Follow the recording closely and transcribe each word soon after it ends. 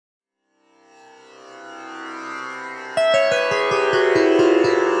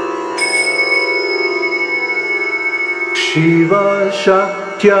Śivaḥ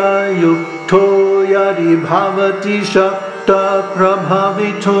śaktyā yukto yadi bhavati śaktaḥ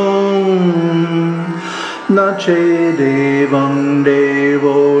prabhavituṃ na cedevaṃ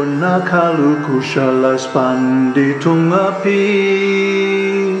devo na khalu kuśalaḥ spanditum-api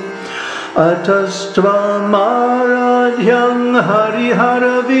atastvām ārādhyāṃ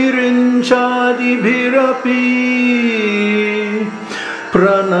hari-hara-viriñcādibhir-api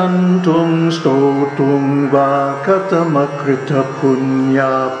praṇantuṃ stotuṃ va katham-akṛta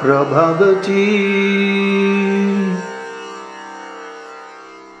puṇyaḥ prabhavati.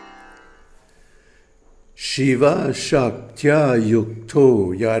 Śivaḥ śaktyā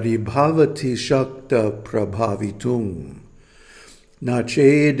yukto yadi bhavati śaktaḥ prabhavituṃ na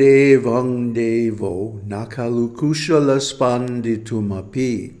cedevaṃ devo na khalu kuśalaḥ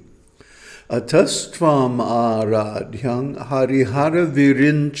spanditum-api atastvām ārādhyāṃ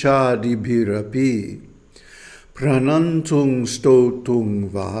hari-hara-viriñcādibhir-api praṇantuṃ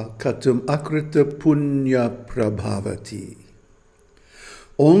stotuṃ va katham-akṛta puṇyaḥ prabhavati.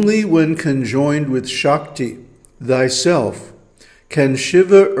 Only when conjoined with Śakti, thyself, can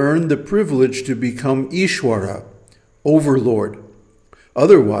Shiva earn the privilege to become Ishvara, overlord.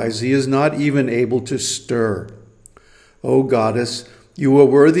 Otherwise, he is not even able to stir. O goddess, you are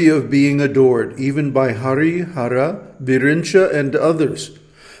worthy of being adored, even by hari-hara-viriñcā and others.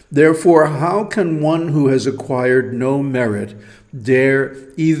 Therefore, how can one who has acquired no merit dare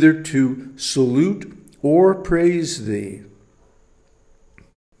either to salute or praise thee?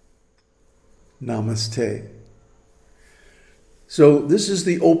 Namaste. So this is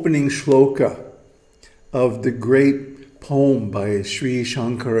the opening shloka of the great poem by Sri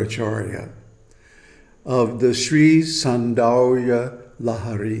Shankaracharya of the Sri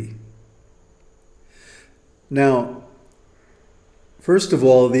Saundarya-laharī. Now, first of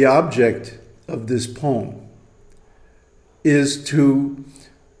all, the object of this poem is to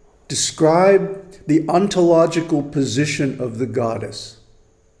describe the ontological position of the goddess.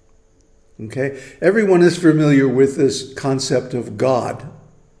 Okay? Everyone is familiar with this concept of God,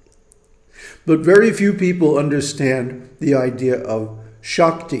 but very few people understand the idea of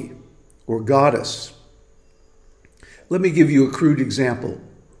Śakti, or goddess. Let me give you a crude example.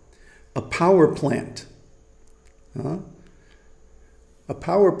 A power plant. A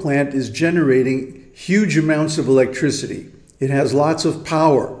power plant is generating huge amounts of electricity. It has lots of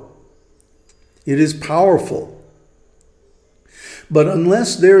power. It is powerful. But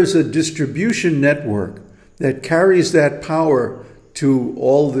unless there is a distribution network that carries that power to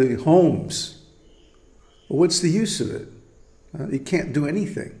all the homes, what's the use of it? It can't do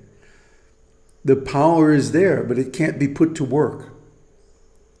anything. The power is there, but it can't be put to work.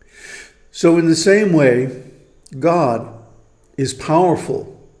 So in the same way, God is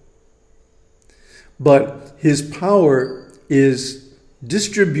powerful, but his power is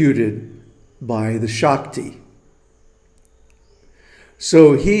distributed by the Śakti.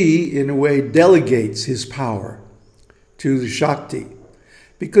 So he, in a way, delegates his power to the Śakti.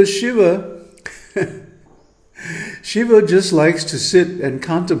 Because Shiva just likes to sit and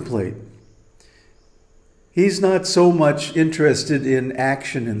contemplate. He's not so much interested in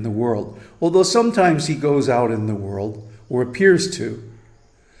action in the world, although sometimes he goes out in the world, or appears to.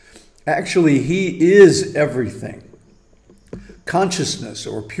 Actually, he is everything. Consciousness,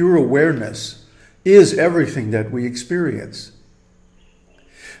 or pure awareness, is everything that we experience.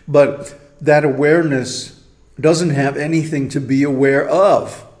 But that awareness doesn't have anything to be aware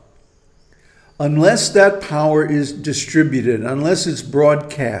of. Unless that power is distributed, unless it's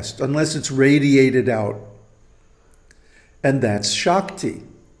broadcast, unless it's radiated out. And that's Śakti.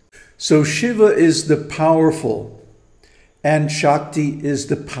 So Shiva is the powerful, and Śakti is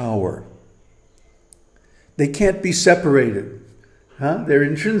the power. They can't be separated. They're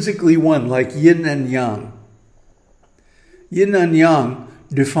intrinsically one, like yin and yang. Yin and yang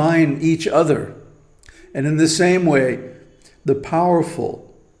define each other. And in the same way, the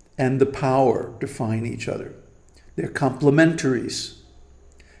powerful and the power define each other. They're complementaries.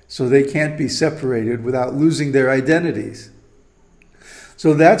 So they can't be separated without losing their identities.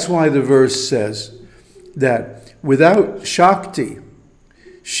 So that's why the verse says that without Śakti,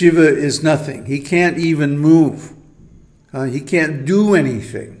 Shiva is nothing. He can't even move. He can't do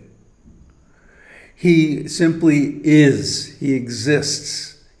anything. He simply is. He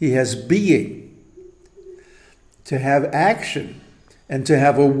exists. He has being. To have action and to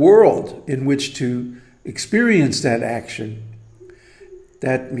have a world in which to experience that action,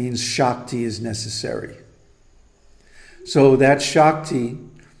 that means Śakti is necessary. So that Śakti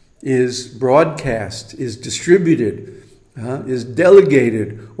is broadcast, is distributed, is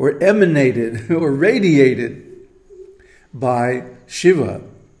delegated or emanated or radiated by Shiva,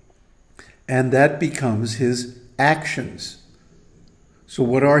 and that becomes his actions. So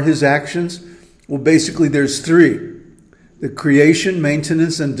what are his actions? Well, basically there's three: the creation,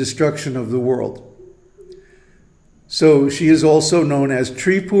 maintenance, and destruction of the world. So she is also known as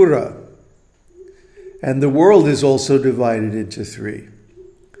Tripura. And the world is also divided into three: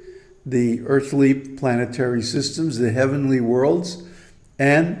 the earthly planetary systems, the heavenly worlds,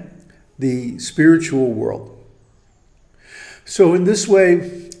 and the spiritual world. So in this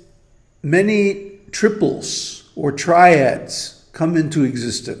way, many triples or triads come into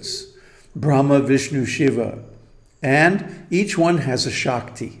existence: Brahma, Vishnu, Shiva, and each one has a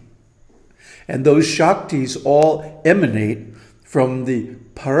Shakti. And those Shaktis all emanate from the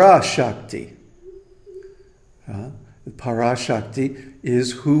Parashakti. The Parashakti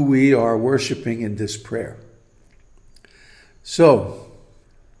is who we are worshiping in this prayer. So,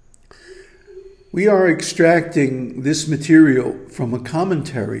 we are extracting this material from a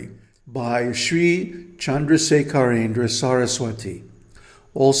commentary by Sri Chandrasekharendra Sarasvatī,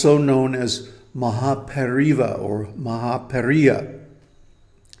 also known as Mahapariva or Mahapariya.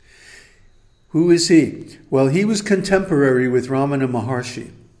 Who is he? Well, he was contemporary with Ramana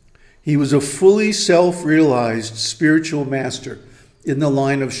Maharshi. He was a fully self-realized spiritual master in the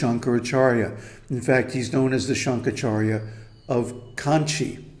line of Shankaracharya. In fact, he's known as the Shankaracharya of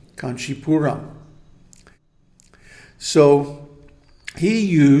Kanchipuram. So he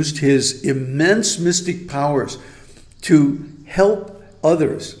used his immense mystic powers to help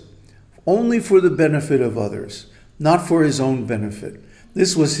others, only for the benefit of others, not for his own benefit.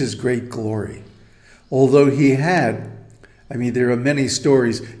 This was his great glory. Although he had, there are many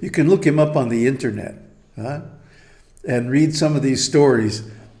stories. You can look him up on the internet and read some of these stories.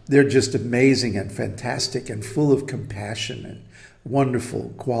 They're just amazing and fantastic and full of compassion and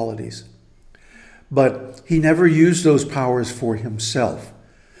wonderful qualities. But he never used those powers for himself.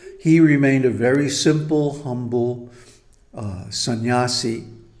 He remained a very simple, humble sannyasi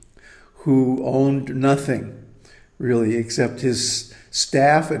who owned nothing, really, except his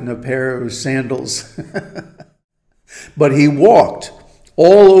staff and a pair of sandals. But he walked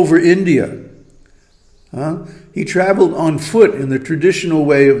all over India. He traveled on foot in the traditional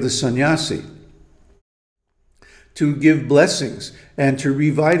way of the sannyasi to give blessings and to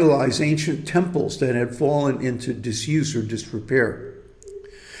revitalize ancient temples that had fallen into disuse or disrepair.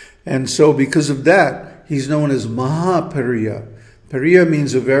 And so because of that, he's known as Mahapariya. Pariya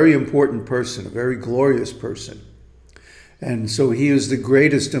means a very important person, a very glorious person. And so he is the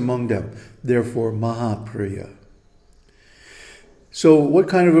greatest among them, therefore Mahapariya. So what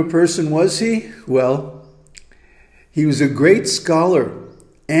kind of a person was he? Well, he was a great scholar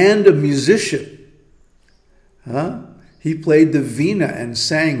and a musician. He played the veena and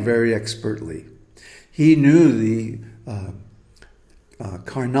sang very expertly. He knew the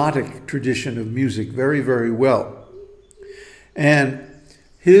Carnatic tradition of music very, very well. And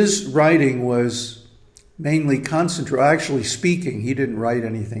his writing was mainly actually speaking. He didn't write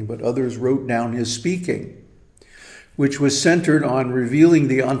anything, but others wrote down his speaking, which was centered on revealing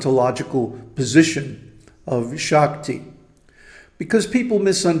the ontological position of Shakti. Because people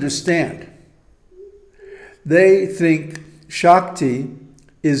misunderstand. They think Shakti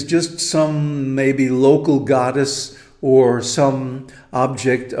is just some maybe local goddess or some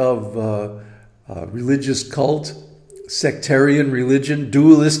object of religious cult, sectarian religion,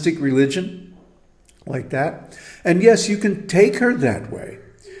 dualistic religion, like that. And yes, you can take her that way,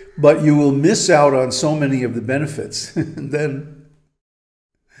 but you will miss out on so many of the benefits. And then,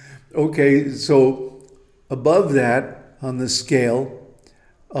 okay, so above that on the scale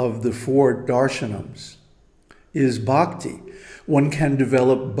of the four darshanams is bhakti. One can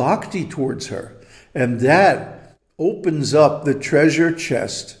develop bhakti towards her, and that opens up the treasure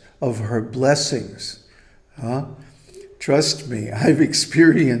chest of her blessings. Trust me, I've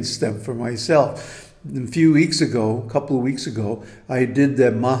experienced them for myself. A couple of weeks ago, I did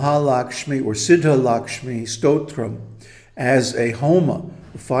the Mahalakshmi or Siddha Lakshmi Stotram as a homa,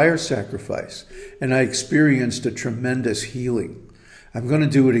 a fire sacrifice, and I experienced a tremendous healing. I'm going to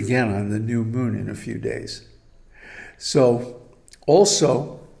do it again on the new moon in a few days. So,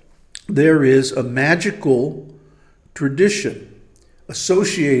 also, there is a magical tradition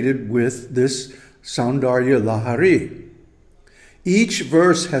associated with this Saundarya-lahari. Each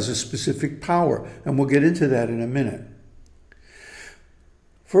verse has a specific power, and we'll get into that in a minute.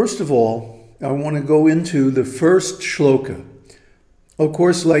 First of all, I want to go into the first shloka. Of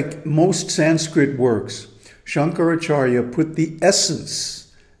course, like most Sanskrit works, Shankaracharya put the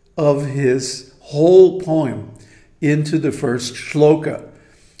essence of his whole poem into the first shloka.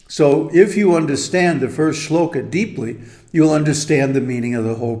 So if you understand the first shloka deeply, you'll understand the meaning of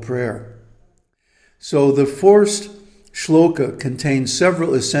the whole prayer. So the first shloka contains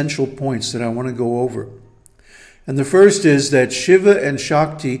several essential points that I want to go over. And the first is that Shiva and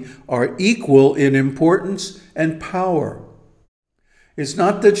Shakti are equal in importance and power. It's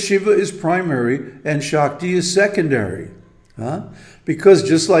not that Shiva is primary and Shakti is secondary. Because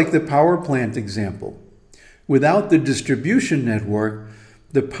just like the power plant example, without the distribution network,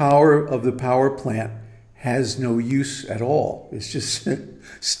 the power of the power plant has no use at all. It's just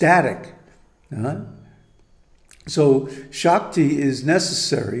static. So Shakti is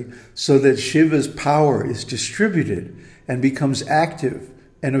necessary so that Shiva's power is distributed and becomes active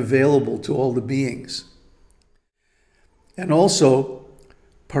and available to all the beings. And also,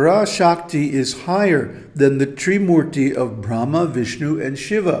 Parashakti is higher than the Trimurti of Brahma, Vishnu, and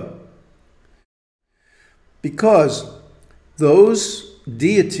Shiva. Because those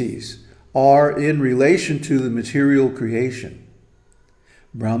deities are in relation to the material creation.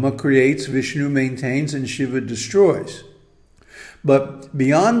 Brahma creates, Vishnu maintains, and Shiva destroys. But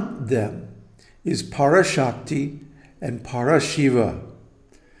beyond them is Parashakti and Parashiva.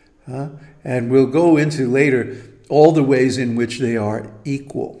 And we'll go into later all the ways in which they are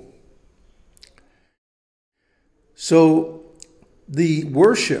equal. So the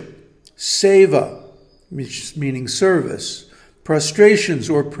worship, seva, meaning service, prostrations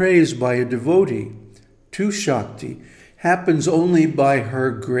or praise by a devotee to Shakti happens only by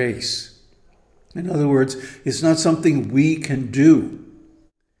her grace. In other words, it's not something we can do,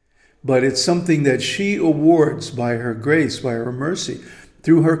 but it's something that she awards by her grace, by her mercy,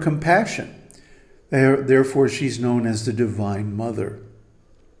 through her compassion. Therefore, she's known as the Divine Mother.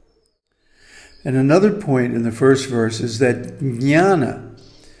 And another point in the first verse is that jnana,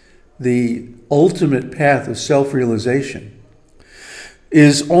 the ultimate path of self-realization,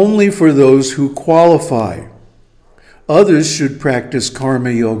 is only for those who qualify. Others should practice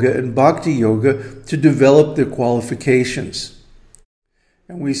karma yoga and bhakti yoga to develop their qualifications.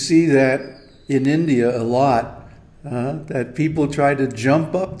 And we see that in India a lot, that people try to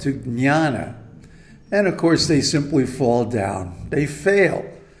jump up to jnana. And of course they simply fall down. They fail.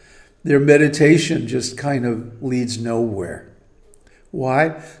 Their meditation just kind of leads nowhere.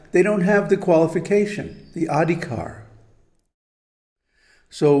 Why? They don't have the qualification, the adhikar.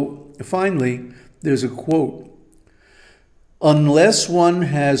 So finally, there's a quote. Unless one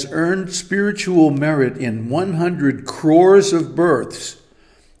has earned spiritual merit in 100 crores of births,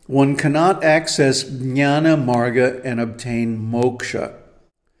 one cannot access jnana marga and obtain moksha.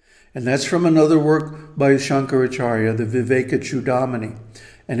 And that's from another work by Shankaracharya, the Viveka-chudamani.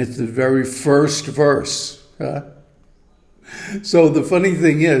 And it's the very first verse. So the funny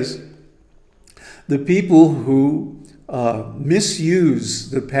thing is, the people who misuse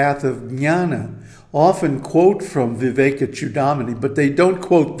the path of jnana often quote from Viveka-chudamani, but they don't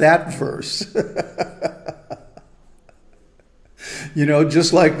quote that verse. You know,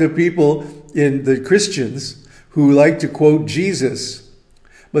 just like the people in the Christians who like to quote Jesus,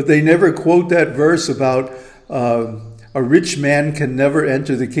 but they never quote that verse about a rich man can never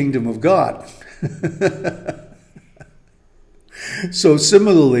enter the kingdom of God. So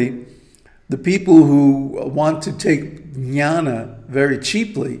similarly, the people who want to take jnana very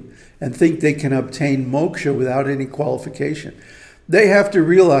cheaply and think they can obtain moksha without any qualification, they have to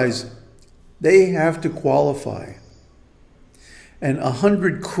realize they have to qualify. And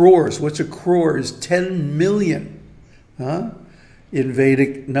 100 crores, what's a crore, is 10 million in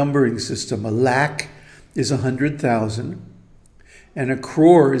Vedic numbering system. A lakh is 100,000, and a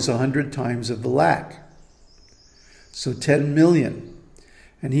crore is 100 times of the lakh. So 10 million.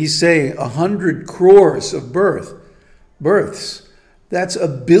 And he's saying 100 crores of births. That's a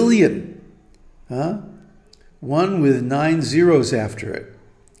billion. One with 9 zeros after it.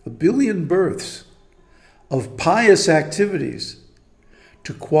 A billion births of pious activities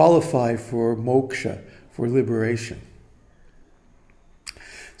to qualify for moksha, for liberation.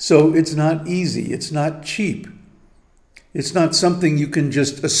 So it's not easy. It's not cheap. It's not something you can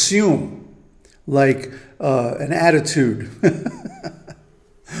just assume, like an attitude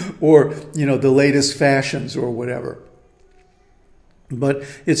or, you know, the latest fashions or whatever. But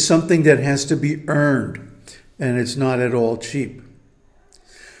it's something that has to be earned, and it's not at all cheap.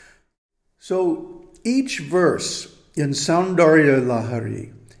 So each verse in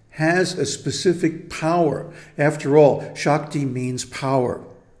Saundarya-lahari has a specific power. After all, Shakti means power.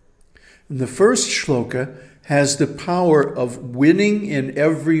 And the first shloka has the power of winning in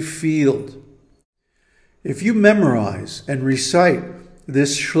every field. If you memorize and recite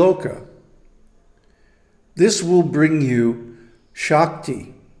this shloka, this will bring you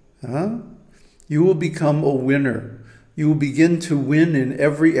Shakti You will become a winner. You will begin to win in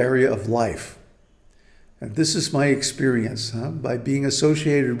every area of life. And this is my experience, by being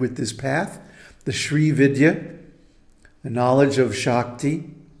associated with this path, the Sri Vidya, the knowledge of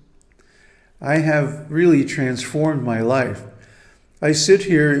Shakti. I have really transformed my life. I sit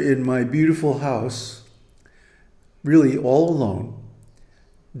here in my beautiful house, really all alone,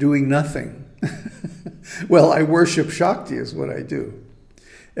 doing nothing. Well, I worship Shakti is what I do.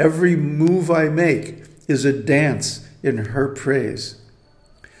 Every move I make is a dance in her praise.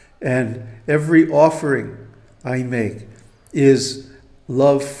 And every offering I make is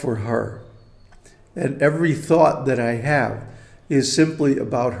love for her. And every thought that I have is simply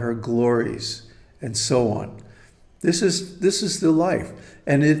about her glories and so on. This is the life.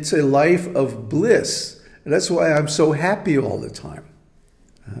 And it's a life of bliss. And that's why I'm so happy all the time.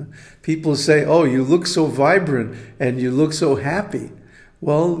 People say, oh, you look so vibrant and you look so happy.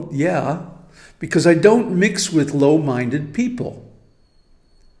 Well, yeah, because I don't mix with low-minded people.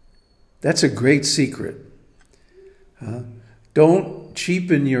 That's a great secret. Don't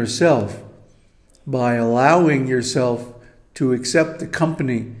cheapen yourself by allowing yourself to accept the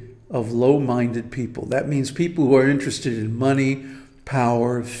company of low-minded people. That means people who are interested in money,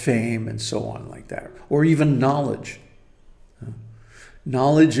 power, fame, and so on like that, or even knowledge.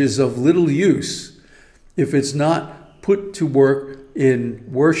 Knowledge is of little use if it's not put to work in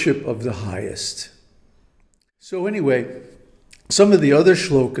worship of the highest. So anyway, some of the other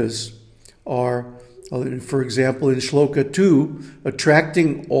shlokas are, for example, in Shloka 2,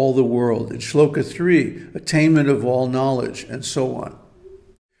 attracting all the world. In Shloka 3, attainment of all knowledge, and so on.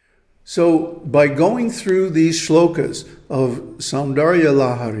 So by going through these shlokas of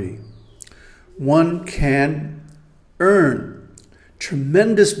Saundarya-lahari, one can earn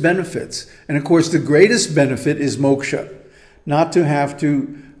tremendous benefits. And of course, the greatest benefit is moksha, not to have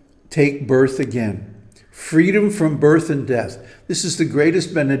to take birth again. Freedom from birth and death. This is the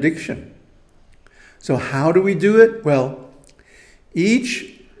greatest benediction. So how do we do it? Well,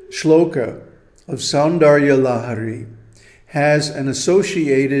 each shloka of Saundarya-lahari has an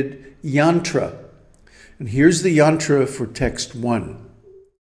associated yantra. And here's the yantra for text 1.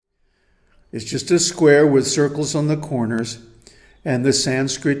 It's just a square with circles on the corners and the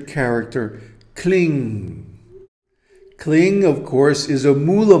Sanskrit character kling. Kling, of course, is a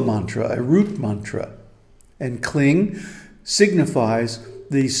mula mantra, a root mantra. And kling signifies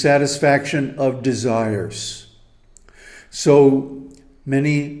the satisfaction of desires. So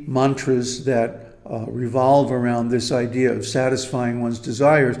many mantras that revolve around this idea of satisfying one's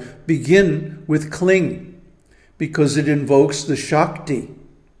desires begin with kling, because it invokes the Shakti,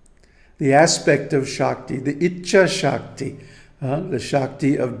 the aspect of Shakti, the Ichcha Shakti, the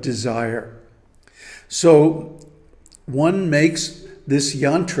Shakti of desire. So one makes this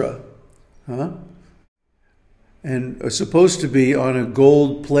yantra, and are supposed to be on a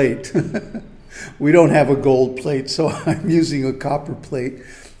gold plate. We don't have a gold plate, so I'm using a copper plate.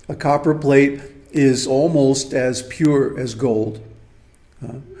 A copper plate is almost as pure as gold.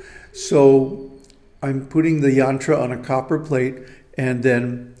 So I'm putting the yantra on a copper plate and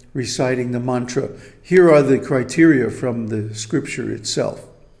then reciting the mantra. Here are the criteria from the scripture itself.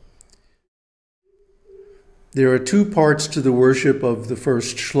 There are two parts to the worship of the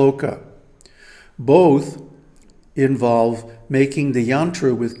first shloka. Both involve making the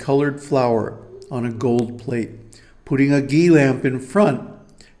yantra with colored flour on a gold plate, putting a ghee lamp in front,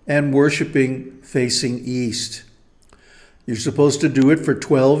 and worshiping facing east. You're supposed to do it for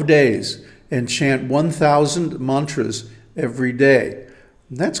 12 days and chant 1,000 mantras every day.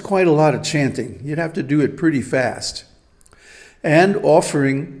 That's quite a lot of chanting. You'd have to do it pretty fast. And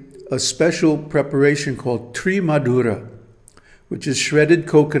offering a special preparation called tri-madhura, which is shredded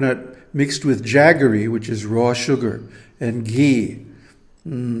coconut mixed with jaggery, which is raw sugar, and ghee.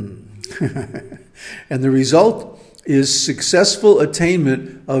 And the result is successful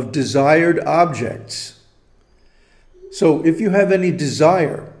attainment of desired objects. So if you have any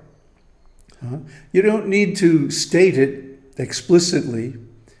desire, you don't need to state it explicitly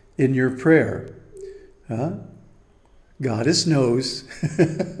in your prayer. Goddess knows.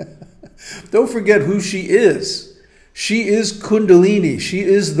 Don't forget who she is. She is Kundalini. She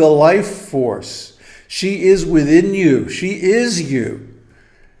is the life force. She is within you. She is you.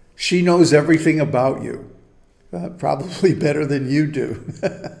 She knows everything about you. Probably better than you do.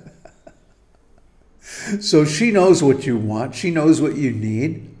 So she knows what you want. She knows what you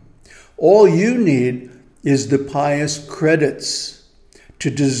need. All you need is the pious credits to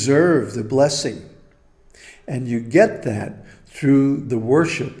deserve the blessing. And you get that through the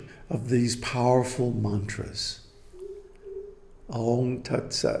worship of these powerful mantras. Aung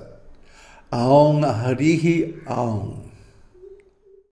Tat Sat. Aung Harihi Aung.